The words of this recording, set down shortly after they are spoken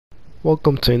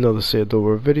Welcome to another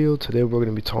STW video. Today we're going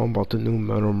to be talking about the new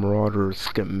Metal Marauder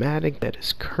schematic that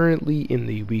is currently in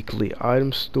the weekly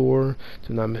item store.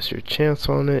 Do not miss your chance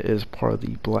on it. It is part of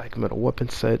the black metal weapon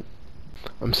set.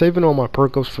 I'm saving all my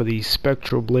perk ups for the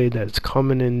spectral blade that is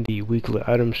coming in the weekly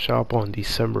item shop on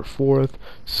December 4th.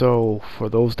 So for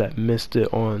those that missed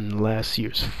it on last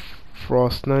year's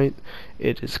Frost Night,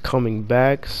 it is coming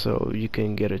back, so you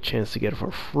can get a chance to get it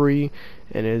for free,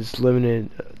 and it is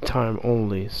limited time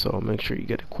only, so make sure you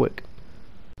get it quick.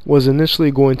 Was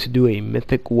initially going to do a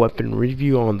mythic weapon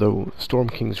review on the Storm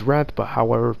King's Wrath, but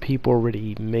however people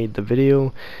already made the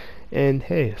video, and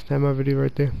hey, is that my video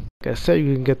right there? Like I said,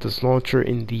 you can get this launcher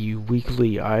in the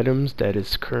weekly items that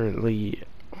is currently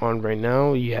on right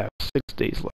now. You have 6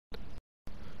 days left.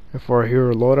 And for our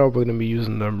hero loadout, we're going to be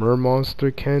using the Monster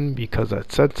Ken because I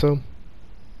said so.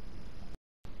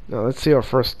 Now let's see our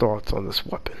first thoughts on this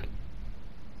weapon.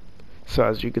 So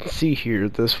as you can see here,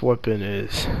 this weapon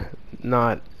is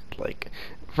not like...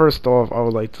 First off, I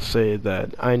would like to say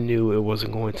that I knew it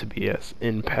wasn't going to be as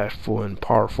impactful and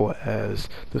powerful as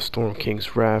the Storm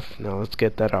King's Wrath. Now let's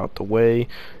get that out the way.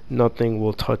 Nothing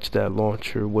will touch that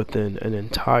launcher within an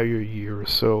entire year or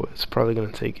so. It's probably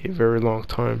going to take a very long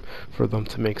time for them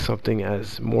to make something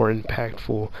as more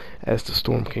impactful as the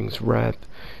Storm King's Wrath,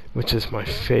 which is my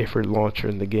favorite launcher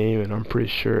in the game, and I'm pretty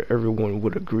sure everyone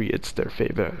would agree it's their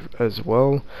favorite as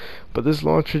well. But this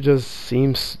launcher just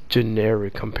seems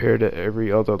generic compared to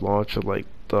every other launcher, like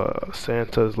the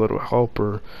Santa's Little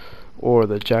Helper or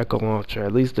the Jackal launcher.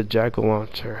 At least the Jackal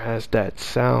launcher has that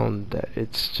sound that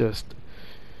it's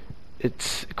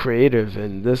creative,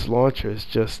 and this launcher is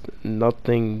just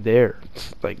nothing there.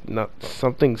 It's like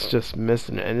something's just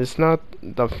missing, and it's not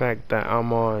the fact that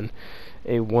I'm on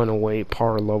a 108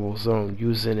 power level zone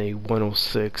using a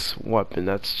 106 weapon.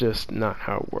 That's just not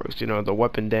how it works. You know, the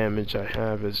weapon damage I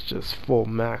have is just full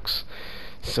max,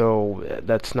 so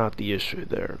that's not the issue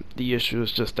there. The issue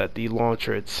is just that the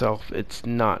launcher itself, it's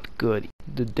not good.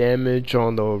 The damage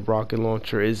on the rocket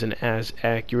launcher isn't as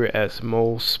accurate as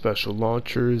most special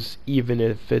launchers. Even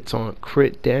if it's on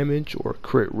crit damage or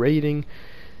crit rating,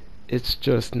 it's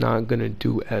just not gonna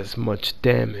do as much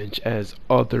damage as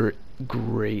other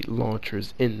great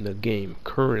launchers in the game,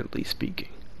 currently speaking.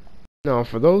 Now,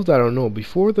 for those that don't know,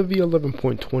 before the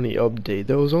V11.20 update,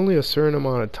 there was only a certain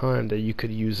amount of time that you could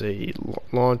use a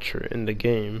launcher in the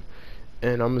game,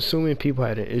 and I'm assuming people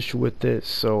had an issue with this,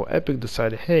 so Epic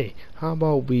decided, hey, how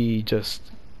about we just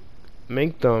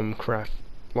make them craft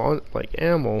like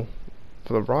ammo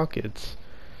for the rockets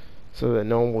so that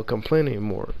no one will complain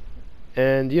anymore.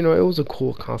 And you know, it was a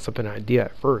cool concept and idea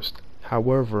at first.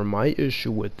 However, my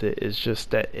issue with it is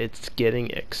just that it's getting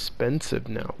expensive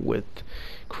now with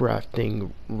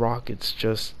crafting rockets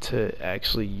just to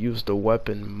actually use the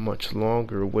weapon much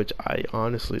longer, which I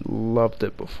honestly loved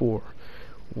it before,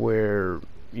 where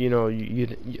you know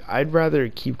I'd rather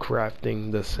keep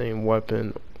crafting the same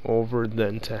weapon over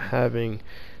than to having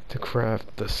to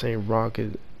craft the same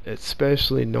rocket,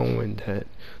 especially knowing that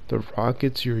the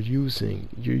rockets you're using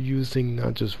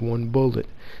not just one bullet,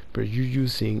 but you're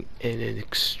using an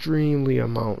extremely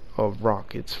amount of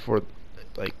rockets for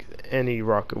like any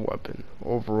rocket weapon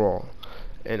overall.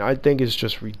 And I think it's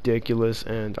just ridiculous,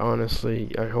 and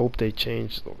honestly I hope they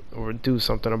change or do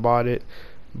something about it.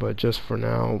 But just for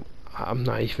now, I'm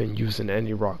not even using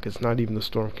any rockets, not even the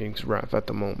Storm King's Wrath at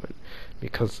the moment,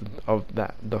 because of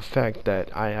the fact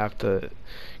that I have to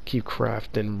keep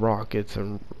crafting rockets,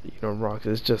 and you know,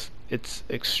 rockets, it's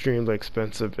extremely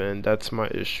expensive, and that's my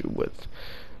issue with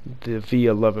the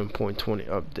V11.20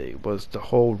 update, was the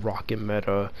whole rocket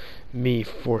meta, me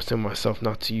forcing myself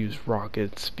not to use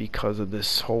rockets because of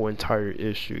this whole entire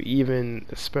issue. Even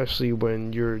especially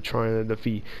when you're trying to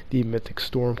defeat the mythic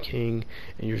Storm King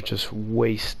and you're just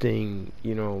wasting,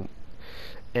 you know,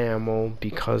 ammo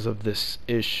because of this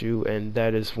issue, and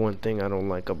that is one thing I don't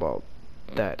like about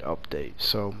that update.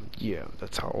 So yeah,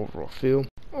 that's how overall I feel.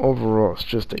 Overall, it's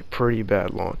just a pretty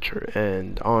bad launcher,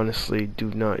 and honestly,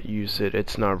 do not use it.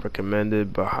 It's not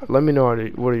recommended. But let me know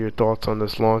what are your thoughts on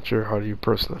this launcher. How do you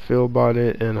personally feel about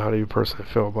it, and how do you personally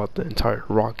feel about the entire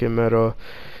rocket meta?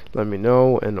 Let me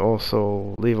know, and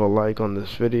also leave a like on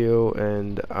this video,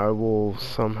 and I will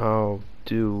somehow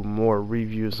do more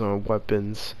reviews on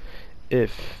weapons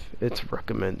if it's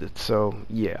recommended. So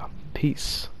yeah,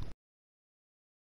 peace.